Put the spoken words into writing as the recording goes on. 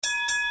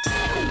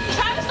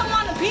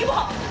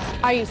people.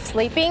 Are you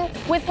sleeping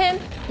with him?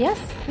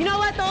 Yes. You know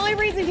what? The only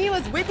reason he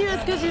was with you is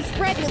because you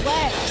spread your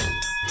legs.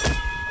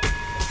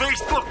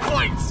 Facebook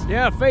fights.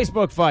 Yeah,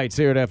 Facebook fights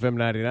here at FM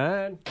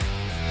 99.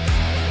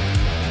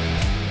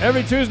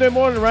 Every Tuesday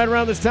morning, right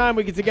around this time,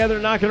 we get together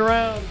and knock it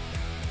around.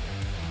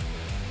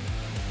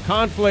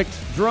 Conflict,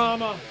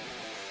 drama,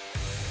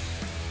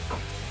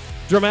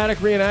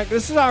 dramatic reenact.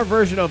 This is our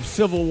version of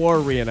Civil War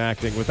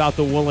reenacting without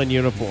the woolen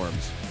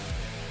uniforms.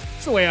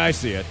 That's the way I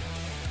see it.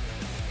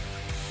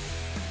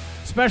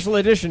 Special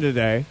edition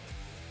today.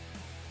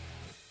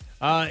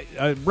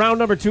 Round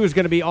number 2 is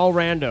going to be all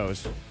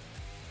randos.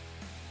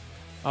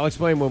 I'll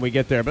explain when we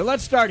get there, but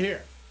let's start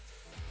here.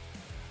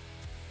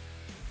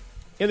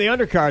 In the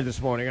undercard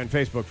this morning on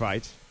Facebook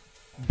Fights,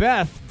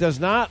 Beth does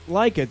not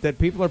like it that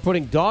people are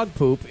putting dog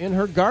poop in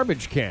her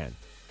garbage can.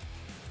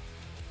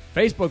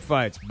 Facebook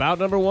Fights, bout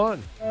number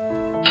 1.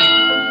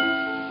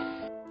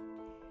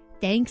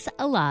 Thanks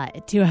a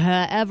lot to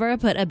whoever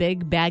put a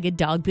big bag of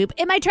dog poop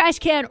in my trash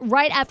can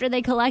right after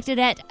they collected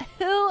it.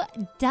 Who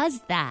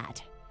does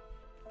that?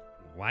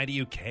 Why do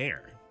you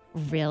care?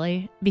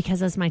 Really?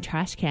 Because it's my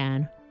trash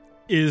can.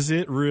 Is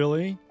it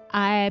really?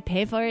 I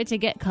pay for it to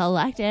get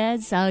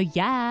collected, so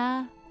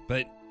yeah.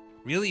 But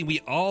really,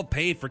 we all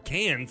pay for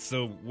cans,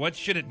 so what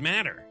should it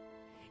matter?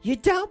 You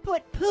don't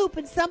put poop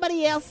in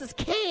somebody else's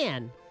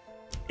can.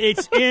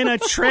 It's in a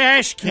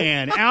trash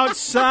can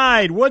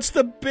outside. What's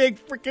the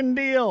big freaking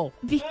deal?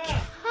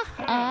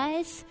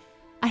 Because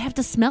I have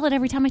to smell it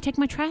every time I take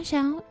my trash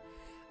out.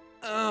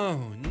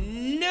 Oh,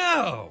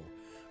 no.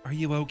 Are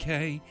you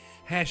okay?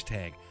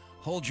 Hashtag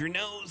hold your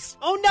nose.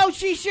 Oh, no,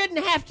 she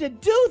shouldn't have to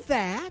do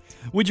that.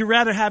 Would you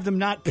rather have them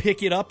not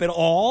pick it up at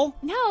all?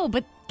 No,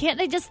 but can't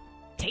they just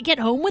take it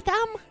home with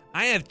them?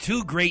 I have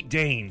 2 Great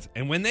Danes,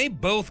 and when they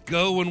both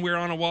go when we're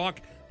on a walk,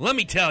 let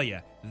me tell you,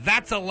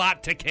 that's a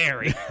lot to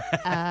carry.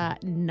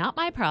 Not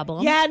my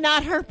problem. Yeah,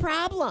 not her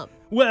problem.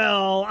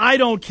 Well, I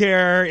don't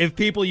care if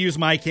people use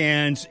my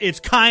cans. It's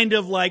kind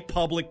of like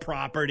public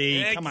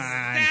property. Come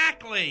on.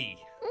 Exactly.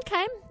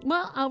 Okay,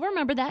 well, I'll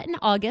remember that in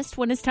August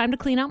when it's time to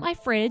clean out my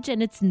fridge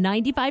and it's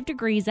 95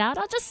 degrees out.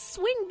 I'll just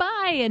swing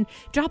by and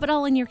drop it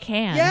all in your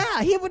can.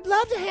 Yeah, he would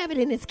love to have it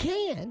in his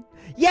can.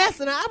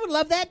 Yes, and I would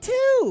love that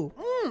too.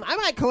 I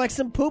might collect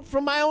some poop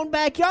from my own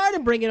backyard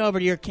and bring it over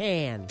to your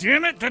can.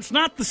 Damn it, that's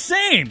not the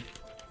same.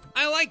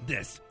 I like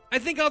this. I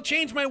think I'll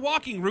change my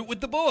walking route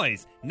with the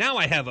boys. Now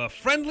I have a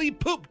friendly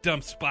poop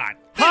dump spot.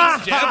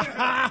 Thanks,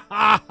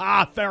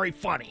 Jeff. Very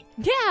funny.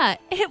 Yeah,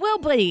 it will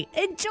be.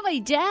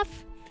 Enjoy,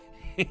 Jeff.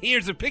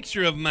 Here's a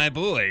picture of my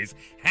boys,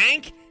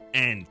 Hank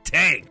and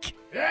Tank.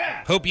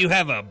 Yeah. Hope you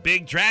have a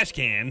big trash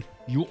can.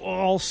 You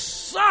all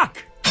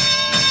suck.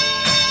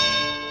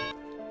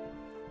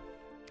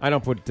 I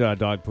don't put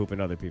dog poop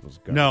in other people's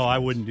garbage. No, I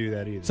wouldn't do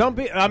that either.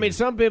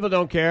 Some people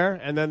don't care,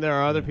 and then there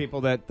are other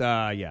people that,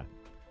 yeah.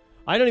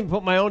 I don't even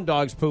put my own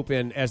dog's poop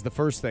in as the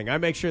first thing. I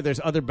make sure there's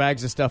other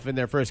bags of stuff in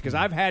there first, because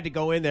I've had to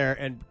go in there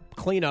and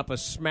clean up a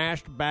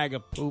smashed bag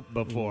of poop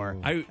before,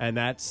 and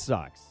that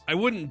sucks. I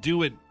wouldn't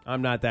do it.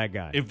 I'm not that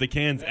guy. If the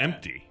can's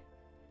empty.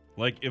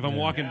 Like, if I'm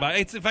walking by.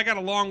 If I got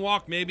a long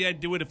walk, maybe I'd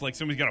do it if, like,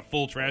 somebody's got a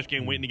full trash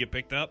can waiting to get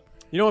picked up.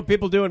 You know what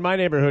people do in my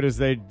neighborhood is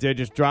they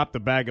just drop the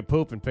bag of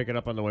poop and pick it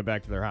up on the way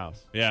back to their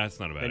house. Yeah, it's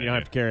not a bad idea. And you don't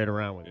have to carry it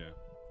around with you.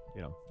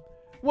 You know.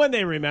 When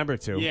they remember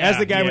to. Yeah, As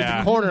the guy with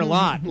the corner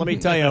lot, let me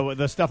tell you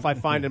the stuff I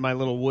find in my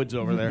little woods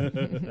over there.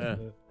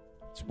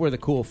 It's where the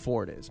cool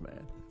Ford is,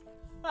 man.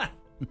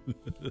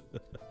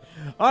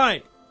 All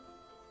right.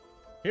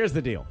 Here's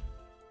the deal.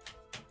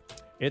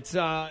 It's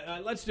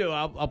let's do.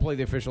 I'll play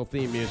the official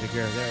theme music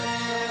here.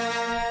 There.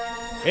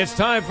 It's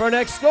time for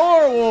Next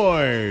Door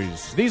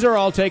Wars. These are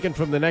all taken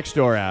from the Next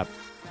Door app.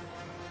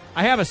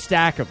 I have a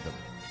stack of them.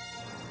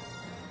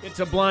 It's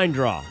a blind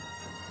draw.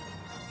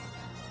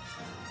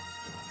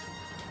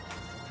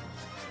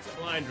 It's a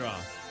blind draw.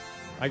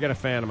 I got to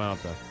fan them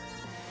out though.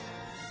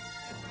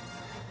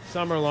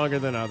 Some are longer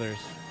than others.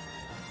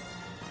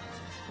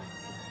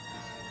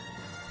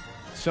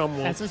 Some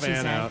won't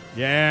fan out.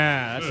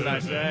 Yeah, that's what I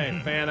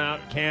say. Fan out,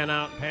 can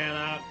out, pan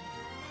out.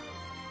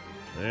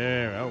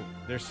 There. Oh,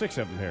 there's 6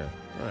 of them here.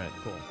 All right,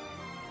 cool.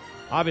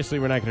 Obviously,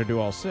 we're not going to do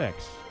all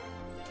 6.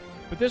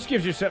 But this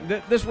gives you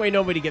something. This way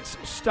nobody gets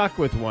stuck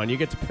with one. You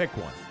get to pick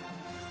one.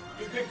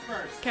 You pick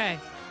first. Okay.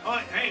 Oh,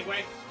 hey,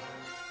 wait.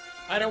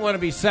 I don't want to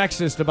be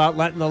sexist about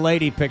letting the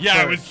lady pick first.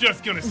 Yeah, I was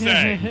just going to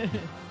say.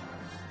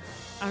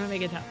 I'm going to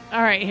make it tough.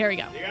 All right, here we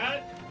go. You got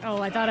it? Oh,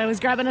 I thought I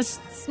was grabbing a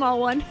small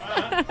one.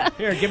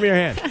 Here, give me your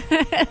hand. You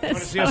want to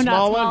see a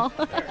small one?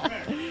 Small.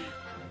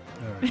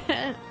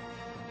 There,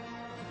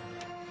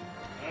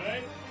 all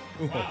right.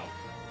 Wow.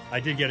 I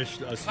did get a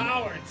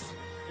cowards.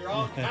 You're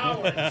all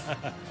cowards.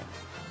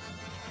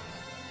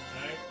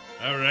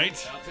 All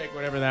right. I'll take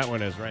whatever that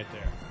one is right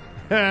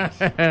there.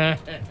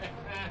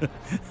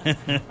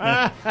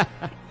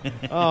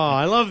 Oh,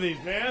 I love these,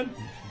 man.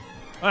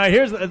 All right,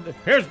 here's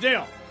the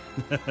deal.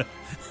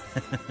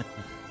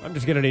 I'm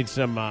just gonna need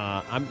some.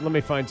 Let me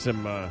find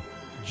some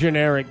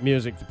generic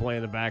music to play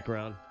in the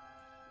background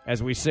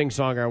as we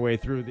sing-song our way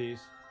through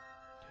these.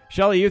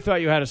 Shelley, you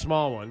thought you had a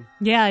small one.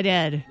 Yeah, I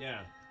did.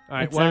 Yeah. All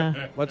right.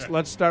 It's,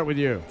 Let's start with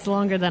you. It's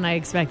longer than I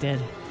expected.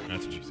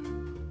 That's what she said.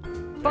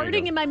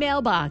 Farting in my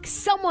mailbox.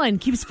 Someone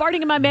keeps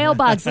farting in my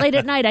mailbox late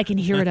at night. I can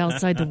hear it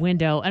outside the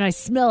window, and I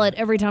smell it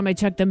every time I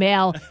check the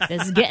mail.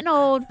 This is getting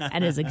old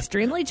and is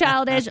extremely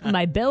childish.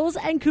 My bills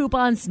and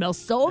coupons smell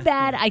so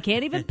bad I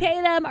can't even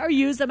pay them or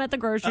use them at the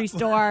grocery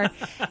store.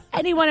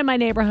 Anyone in my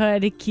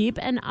neighborhood, keep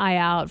an eye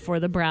out for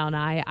the brown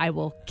eye. I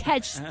will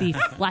catch the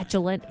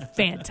flatulent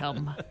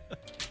phantom.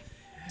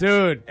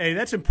 Dude. Hey,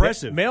 that's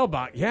impressive.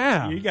 Mailbox.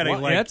 Yeah. You gotta,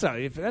 Well, like-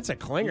 that's a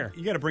clinger.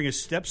 You got to bring a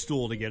step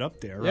stool to get up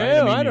there, right?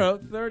 Yeah, mean, I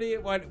don't know. 30.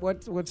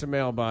 What's a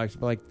mailbox?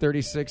 Like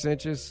 36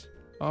 inches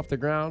off the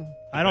ground?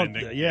 I don't.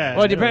 Depending. Yeah.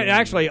 Well, it I don't- depends.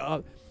 Actually,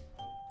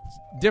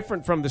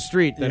 different from the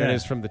street than it Yeah.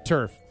 is from the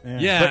turf.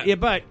 Yeah.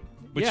 But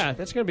But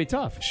that's going to be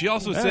tough. She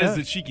also Yeah. says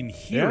that she can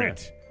hear Yeah.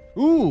 it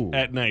Ooh.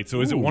 at night.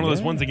 So is it Ooh, one of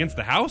those yeah. ones against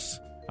the house?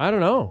 I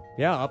don't know.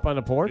 Yeah, up on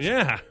the porch.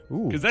 Yeah.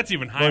 Ooh. Because that's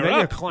even Well, higher then up.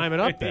 you're climbing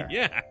up there.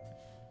 Yeah.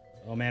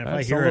 Oh man, if That's I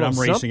a hear it, I'm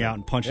little racing something. out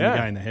and punching Yeah. the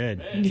guy in the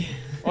head.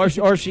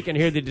 or she can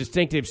hear the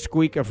distinctive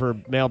squeak of her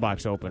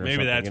mailbox opener.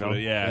 Maybe that's you know? what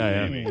it-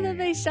 yeah, maybe. And then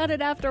they shut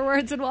it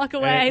afterwards and walk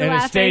away And it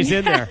laughing. stays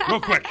in there,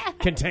 Real quick.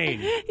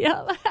 contained.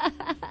 Yep.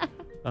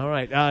 All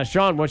right,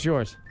 Sean, what's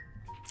yours?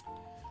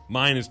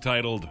 Mine is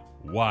titled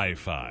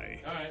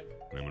Wi-Fi. All right.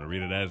 I'm going to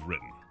read it as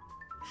written.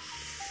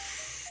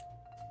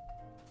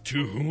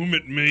 To whom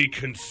it may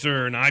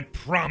concern, I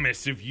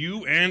promise if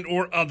you and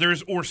or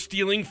others are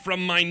stealing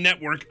from my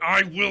network,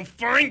 I will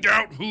find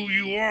out who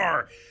you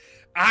are.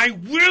 I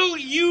will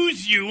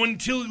use you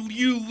until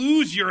you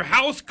lose your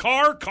house,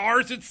 car,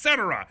 cars,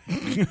 etc.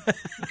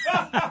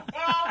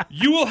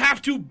 You will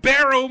have to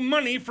borrow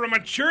money from a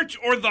church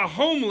or the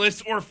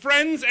homeless or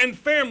friends and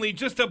family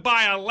just to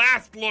buy a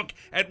last look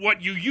at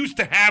what you used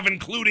to have,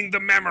 including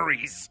the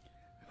memories.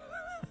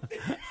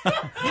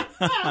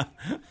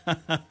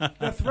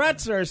 The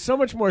threats are so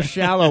much more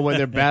shallow when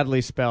they're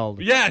badly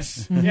spelled.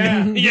 Yes.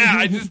 Yeah. Yeah,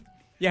 I just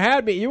You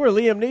had me. You were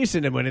Liam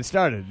Neeson when it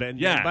started. But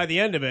Yeah. by the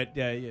end of it,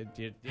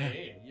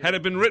 had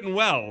it been written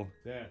well,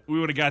 Yeah. we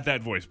would have got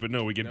that voice. But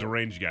no, we get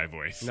deranged guy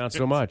voice. Not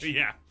so much.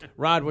 Yeah.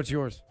 Rod, what's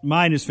yours?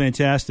 Mine is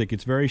fantastic.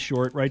 It's very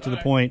short, right to the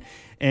point,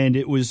 and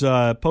it was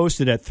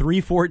posted at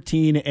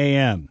 3:14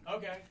 a.m.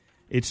 Okay.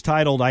 It's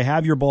titled "I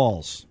Have Your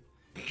Balls,"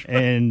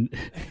 and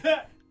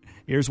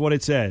here's what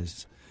it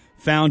says: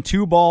 "Found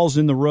 2 balls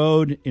in the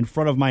road in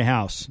front of my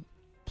house.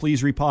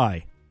 Please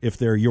reply if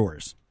they're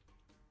yours."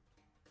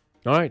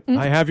 All right.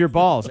 I have your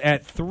balls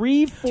at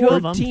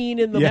 3:14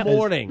 in the Yes.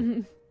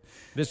 morning.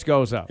 This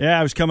goes up. Yeah,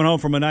 I was coming home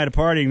from a night of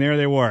partying. There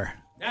they were,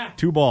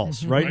 2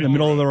 balls right in the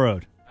middle of the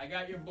road. I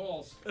got your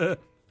balls.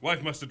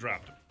 Wife must have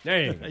dropped him.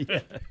 There you go.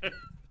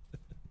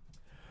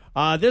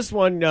 This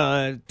one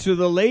to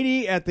the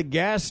lady at the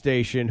gas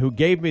station who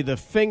gave me the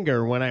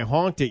finger when I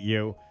honked at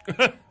you.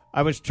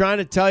 I was trying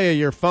to tell you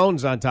your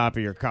phone's on top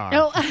of your car.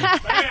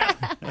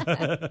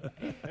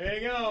 There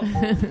you go.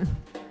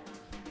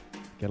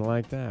 Gonna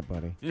like that,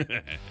 buddy.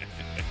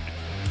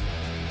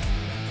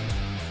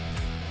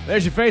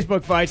 There's your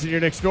Facebook fights and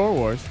your next door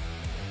wars.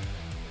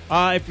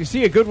 If you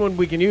see a good one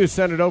we can use,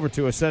 send it over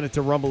to us. Send it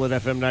to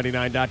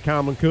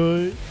rumble@fm99.com. And